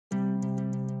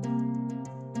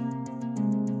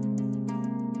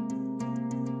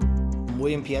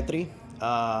William Pietri,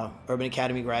 Urban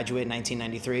Academy graduate in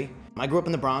 1993. I grew up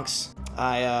in the Bronx.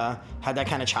 I had that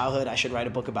kind of childhood I should write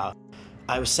a book about.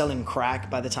 I was selling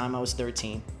crack by the time I was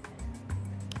 13,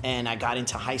 and I got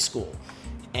into high school.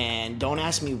 And don't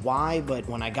ask me why, but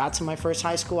when I got to my first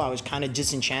high school, I was kind of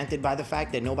disenchanted by the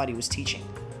fact that nobody was teaching.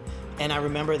 And I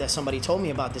remember that somebody told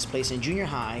me about this place in junior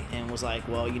high and was like,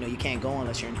 well, you know, you can't go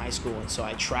unless you're in high school. And so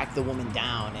I tracked the woman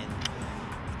down, and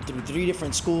through 3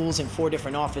 different schools and 4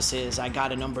 different offices, I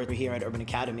got a number here at Urban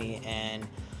Academy. And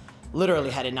literally,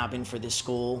 had it not been for this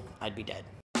school, I'd be dead.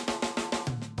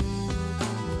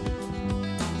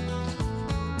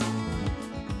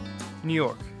 New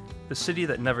York, the city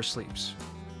that never sleeps.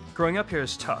 Growing up here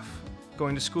is tough.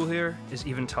 Going to school here is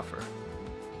even tougher.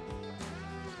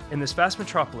 In this vast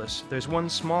metropolis, there's one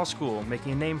small school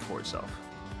making a name for itself.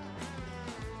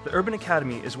 The Urban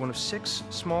Academy is one of 6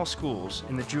 small schools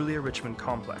in the Julia Richmond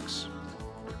complex.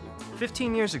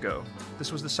 15 years ago,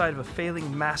 this was the site of a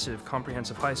failing massive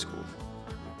comprehensive high school,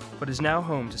 but is now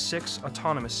home to 6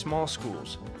 autonomous small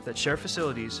schools that share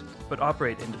facilities but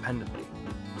operate independently.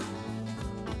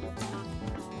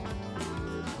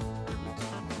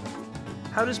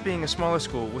 How does being a smaller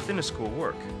school within a school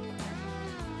work?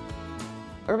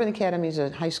 Urban Academy is a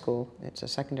high school, it's a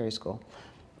secondary school,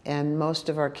 and most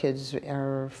of our kids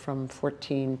are from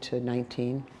 14 to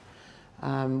 19.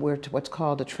 We're what's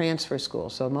called a transfer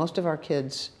school, so most of our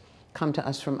kids come to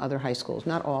us from other high schools,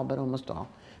 not all, but almost all.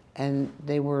 And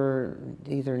they were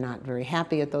either not very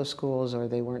happy at those schools, or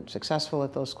they weren't successful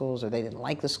at those schools, or they didn't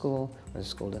like the school, or the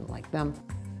school didn't like them.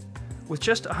 With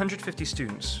just 150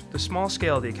 students, the small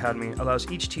scale of the academy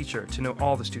allows each teacher to know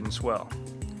all the students well.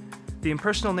 The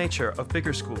impersonal nature of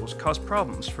bigger schools caused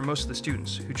problems for most of the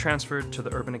students who transferred to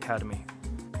the Urban Academy.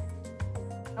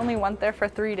 I only went there for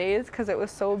 3 days because it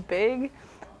was so big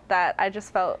that I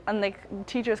just felt, and like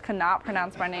teachers could not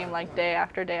pronounce my name like day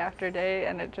after day after day,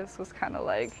 and it just was kind of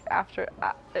like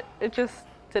it just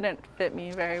didn't fit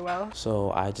me very well.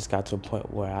 So I just got to a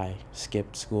point where I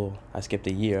skipped school. I skipped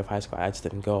a year of high school. I just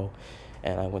didn't go,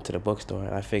 and I went to the bookstore,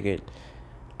 and I figured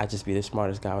I'd just be the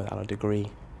smartest guy without a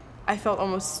degree. I felt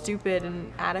almost stupid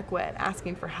and inadequate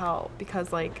asking for help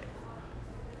because, like,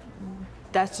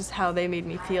 that's just how they made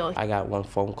me feel. I got one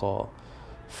phone call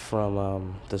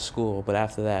from the school, but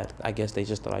after that, I guess they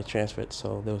just thought I transferred,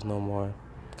 so there was no more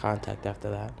contact after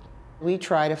that. We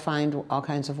try to find all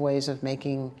kinds of ways of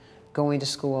making going to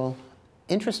school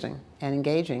interesting and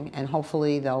engaging, and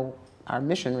hopefully, though, our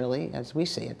mission really, as we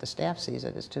see it, the staff sees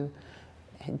it, is to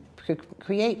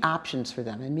create options for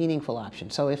them, and meaningful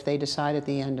options. So if they decide at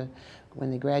the end, when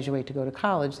they graduate, to go to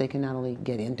college, they can not only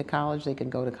get into college, they can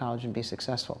go to college and be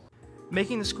successful.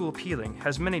 Making the school appealing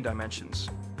has many dimensions.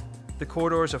 The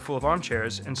corridors are full of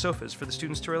armchairs and sofas for the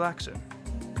students to relax in.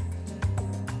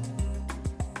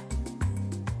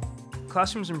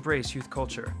 Classrooms embrace youth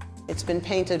culture. It's been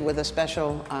painted with a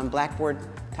special blackboard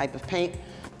type of paint,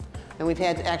 and we've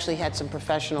actually had some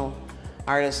professional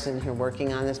artists in here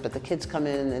working on this, but the kids come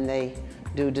in and they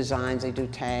do designs, they do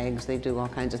tags, they do all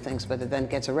kinds of things, but it then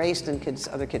gets erased and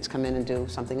other kids come in and do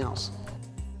something else.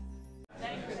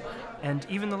 And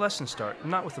even the lessons start,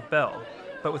 not with a bell,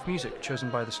 but with music chosen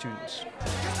by the students.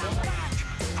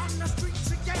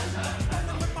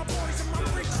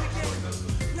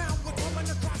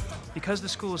 Because the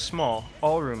school is small,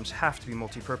 all rooms have to be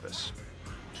multi-purpose.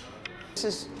 This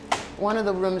is one of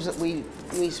the rooms that we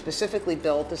specifically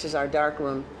built. This is our dark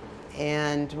room,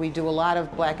 and we do a lot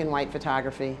of black and white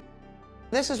photography.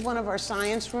 This is one of our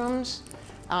science rooms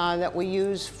that we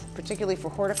use particularly for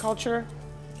horticulture.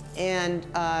 And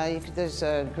there's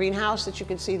a greenhouse that you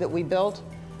can see that we built,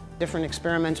 different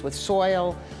experiments with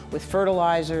soil, with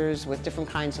fertilizers, with different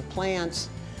kinds of plants.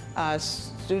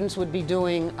 Students would be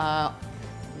doing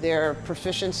their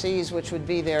proficiencies, which would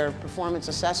be their performance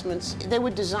assessments. They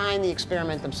would design the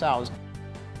experiment themselves.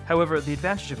 However, the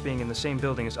advantage of being in the same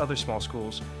building as other small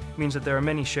schools means that there are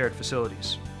many shared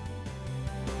facilities.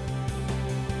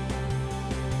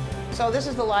 So this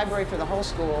is the library for the whole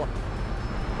school.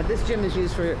 This gym is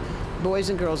used for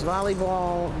boys and girls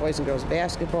volleyball, boys and girls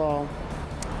basketball,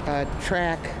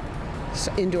 track,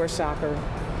 indoor soccer,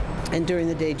 and during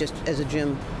the day just as a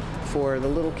gym for the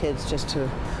little kids just to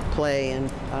play and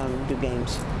do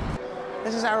games.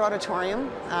 This is our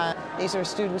auditorium. These are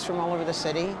students from all over the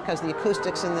city because the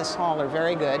acoustics in this hall are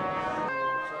very good.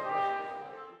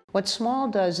 What small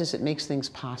does is it makes things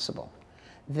possible.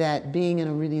 That being in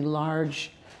a really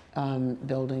large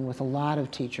building with a lot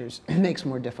of teachers makes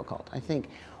more difficult. I think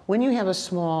when you have a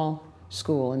small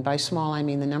school, and by small I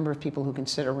mean the number of people who can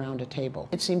sit around a table,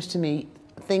 it seems to me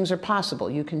things are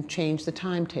possible. You can change the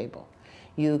timetable.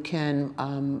 You can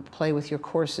play with your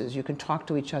courses. You can talk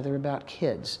to each other about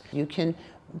kids. You can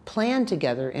plan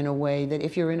together in a way that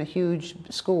if you're in a huge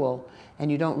school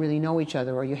and you don't really know each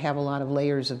other, or you have a lot of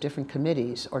layers of different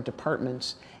committees or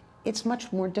departments, it's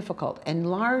much more difficult. And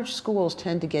large schools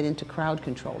tend to get into crowd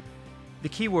control. The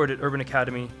key word at Urban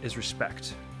Academy is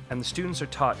respect, and the students are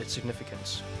taught its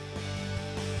significance.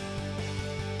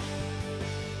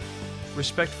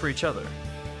 Respect for each other.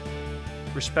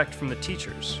 Respect from the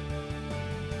teachers.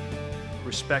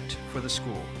 Respect for the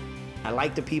school. I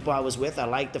like the people I was with. I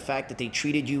like the fact that they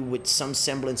treated you with some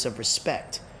semblance of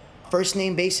respect. First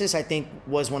name basis, I think,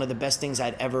 was one of the best things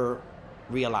I'd ever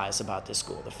realized about this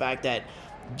school. The fact that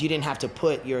you didn't have to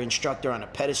put your instructor on a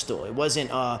pedestal. It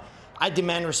wasn't, I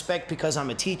demand respect because I'm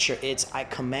a teacher. It's, I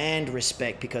command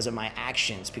respect because of my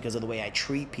actions, because of the way I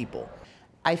treat people.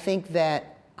 I think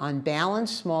that on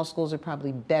balance, small schools are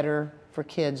probably better for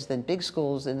kids than big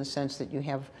schools in the sense that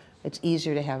it's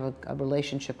easier to have a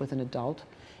relationship with an adult.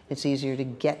 It's easier to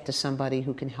get to somebody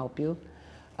who can help you.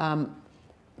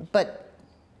 But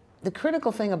the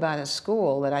critical thing about a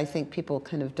school that I think people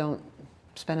kind of don't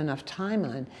spend enough time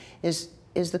on is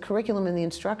the curriculum and the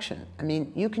instruction. I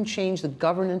mean, you can change the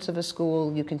governance of a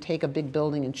school, you can take a big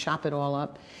building and chop it all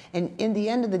up, and in the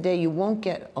end of the day, you won't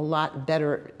get a lot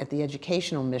better at the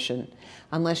educational mission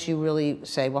unless you really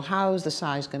say, well, how is the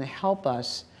size going to help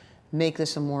us make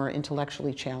this a more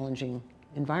intellectually challenging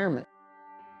environment?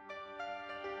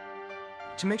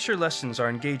 To make sure lessons are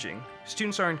engaging,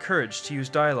 students are encouraged to use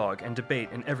dialogue and debate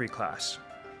in every class.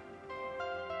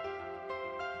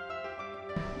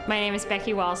 My name is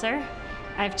Becky Walzer.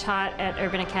 I've taught at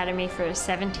Urban Academy for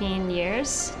 17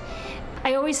 years.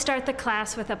 I always start the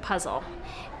class with a puzzle.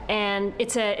 And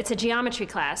it's a geometry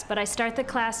class, but I start the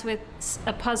class with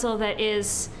a puzzle that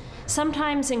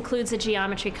sometimes includes a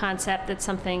geometry concept that's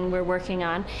something we're working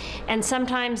on, and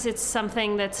sometimes it's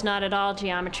something that's not at all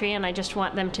geometry, and I just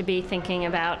want them to be thinking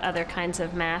about other kinds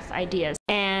of math ideas.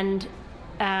 And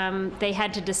they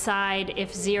had to decide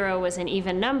if 0 was an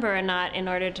even number or not in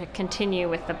order to continue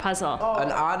with the puzzle.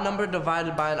 An odd number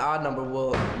divided by an odd number,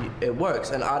 it works.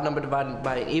 An odd number divided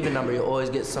by an even number, you always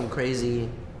get some crazy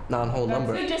non-whole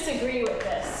number. You disagree with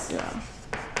this. Yeah.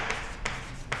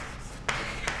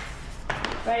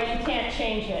 Right, you can't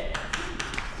change it.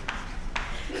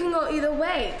 It can go either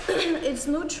way. It's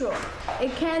neutral.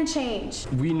 It can change.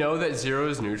 We know that 0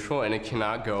 is neutral and it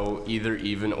cannot go either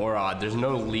even or odd. There's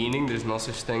no leaning, there's no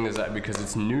such thing as that because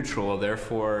it's neutral,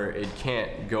 therefore it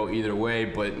can't go either way,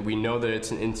 but we know that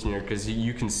it's an integer because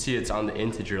you can see it's on the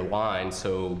integer line,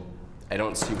 so I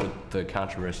don't see what the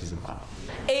controversy is about.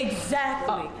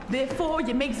 Exactly. Therefore,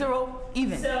 you make 0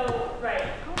 even. So, right.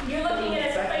 You're looking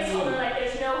at a placeholder like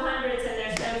there's no hundreds and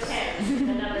there's no tens.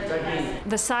 The number doesn't.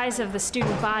 The size of the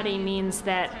student body means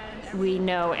that we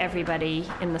know everybody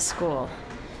in the school.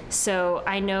 So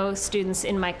I know students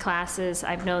in my classes.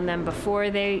 I've known them before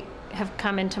they have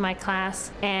come into my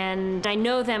class, and I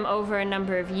know them over a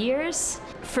number of years.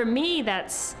 For me,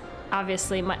 that's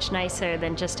obviously much nicer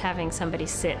than just having somebody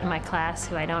sit in my class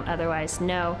who I don't otherwise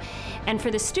know. And for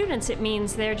the students, it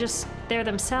means they're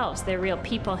themselves. They're real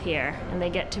people here, and they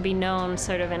get to be known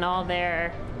sort of in all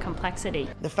their complexity.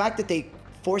 The fact that they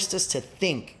forced us to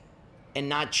think and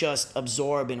not just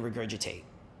absorb and regurgitate.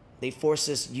 They forced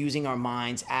us using our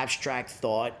minds, abstract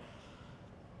thought.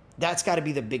 That's got to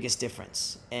be the biggest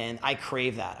difference. And I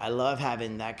crave that. I love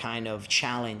having that kind of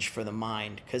challenge for the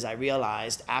mind, because I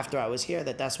realized after I was here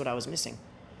that that's what I was missing.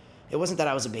 It wasn't that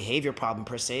I was a behavior problem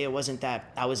per se. It wasn't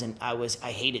that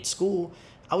I hated school.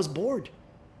 I was bored.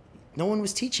 No one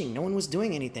was teaching. No one was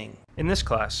doing anything. In this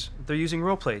class, they're using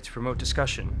role play to promote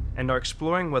discussion and are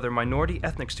exploring whether minority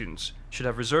ethnic students should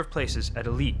have reserved places at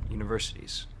elite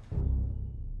universities.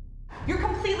 You're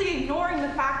completely ignoring the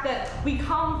fact that we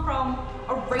come from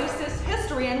a racist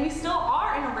history, and we still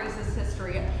are in a racist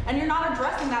history, and you're not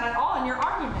addressing that at all in your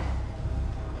argument.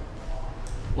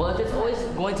 Well, if it's always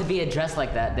going to be addressed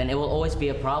like that, then it will always be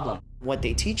a problem. What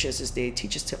they teach us is they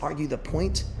teach us to argue the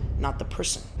point, not the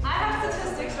person. I have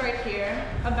statistics right here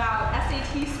about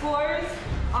SAT scores,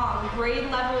 grade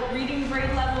level, reading grade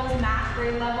levels, math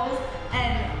grade levels,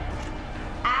 and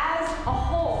as a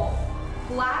whole,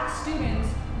 Black students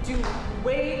do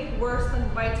way worse than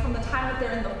whites from the time that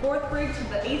they're in the 4th grade to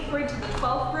the 8th grade to the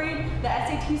 12th grade. The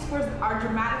SAT scores are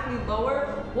dramatically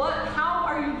lower. How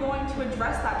are you going to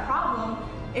address that problem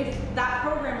if that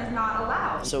program is not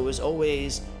allowed? So it was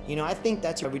always, I think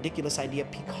that's a ridiculous idea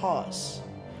because,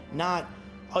 not,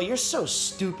 oh, you're so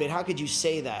stupid, how could you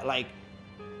say that? Like,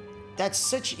 That's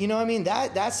such, you know what I mean?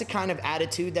 That's the kind of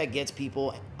attitude that gets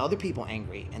other people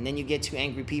angry. And then you get two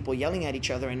angry people yelling at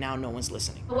each other and now no one's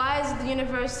listening. Why is it the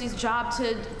university's job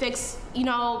to fix,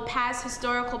 past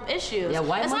historical issues? Yeah,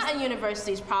 That's not a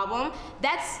university's problem.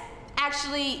 That's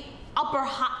actually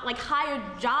higher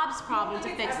jobs problem to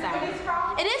fix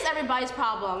that. It is everybody's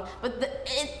problem, but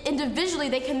individually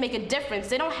they can make a difference.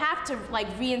 They don't have to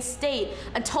reinstate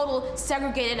a total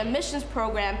segregated admissions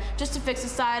program just to fix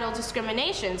societal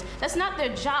discriminations. That's not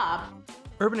their job.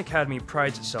 Urban Academy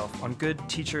prides itself on good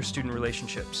teacher-student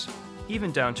relationships,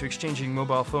 even down to exchanging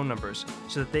mobile phone numbers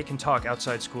so that they can talk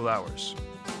outside school hours.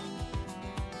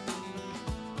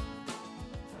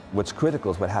 What's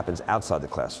critical is what happens outside the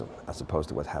classroom as opposed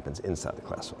to what happens inside the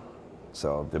classroom.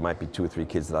 So there might be 2 or 3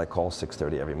 kids that I call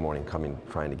 6:30 every morning coming,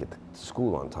 trying to get to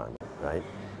school on time, right?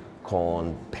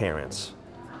 Calling parents,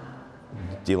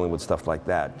 dealing with stuff like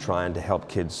that, trying to help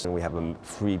kids, and we have a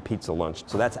free pizza lunch.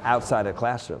 So that's outside the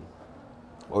classroom.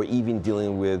 Or even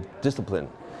dealing with discipline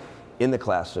in the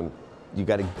classroom, you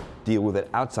got to deal with it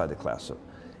outside the classroom.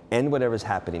 End whatever's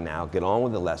happening now, get on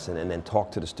with the lesson, and then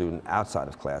talk to the student outside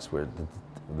of class where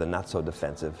they're not so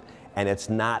defensive. And it's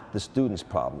not the student's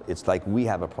problem. It's like we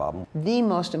have a problem. The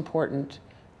most important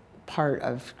part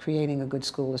of creating a good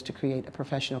school is to create a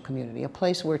professional community, a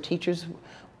place where teachers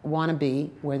want to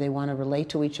be, where they want to relate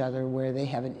to each other, where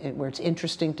it's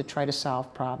interesting to try to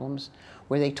solve problems,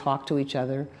 where they talk to each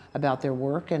other about their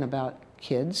work and about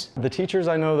kids. The teachers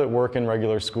I know that work in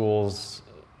regular schools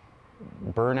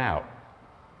burn out.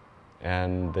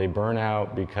 And they burn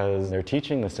out because they're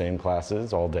teaching the same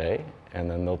classes all day, and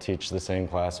then they'll teach the same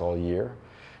class all year.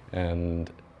 And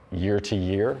year to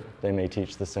year, they may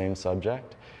teach the same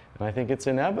subject. And I think it's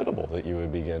inevitable that you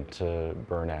would begin to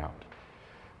burn out.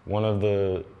 One of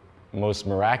the most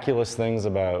miraculous things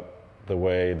about the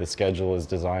way the schedule is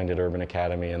designed at Urban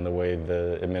Academy and the way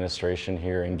the administration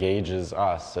here engages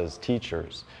us as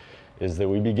teachers is that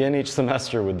we begin each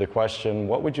semester with the question,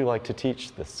 what would you like to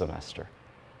teach this semester?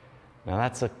 Now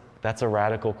that's a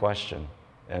radical question,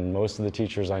 and most of the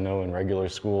teachers I know in regular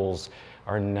schools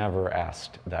are never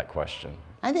asked that question.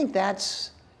 I think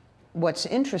that's what's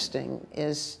interesting,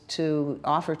 is to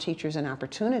offer teachers an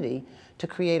opportunity to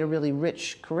create a really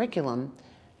rich curriculum,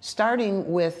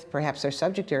 starting with perhaps their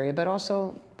subject area, but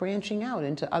also branching out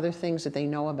into other things that they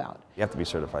know about. You have to be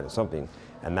certified in something,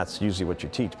 and that's usually what you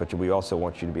teach, but we also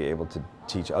want you to be able to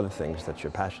teach other things that's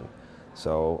your passion.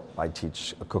 So I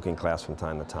teach a cooking class from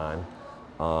time to time.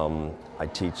 I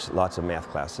teach lots of math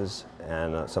classes,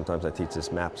 and sometimes I teach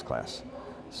this maps class.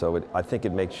 So I think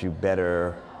it makes you a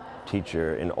better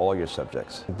teacher in all your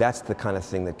subjects. That's the kind of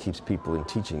thing that keeps people in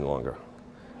teaching longer,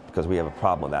 because we have a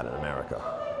problem with that in America.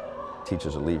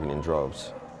 Teachers are leaving in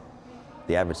droves.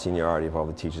 The average seniority of all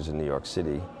the teachers in New York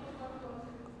City,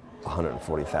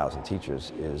 140,000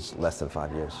 teachers, is less than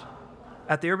 5 years.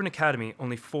 At the Urban Academy,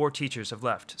 only 4 teachers have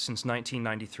left since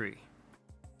 1993.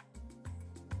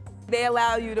 They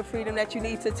allow you the freedom that you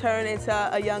need to turn into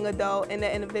a young adult and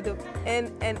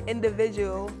an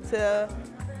individual to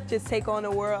just take on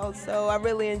the world. So I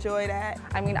really enjoy that.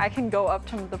 I mean, I can go up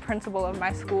to the principal of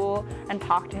my school and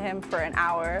talk to him for an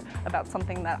hour about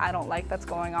something that I don't like that's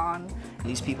going on.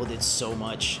 These people did so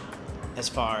much, as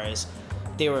far as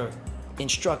they were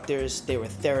instructors, they were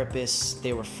therapists,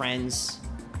 they were friends,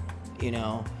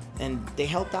 and they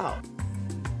helped out.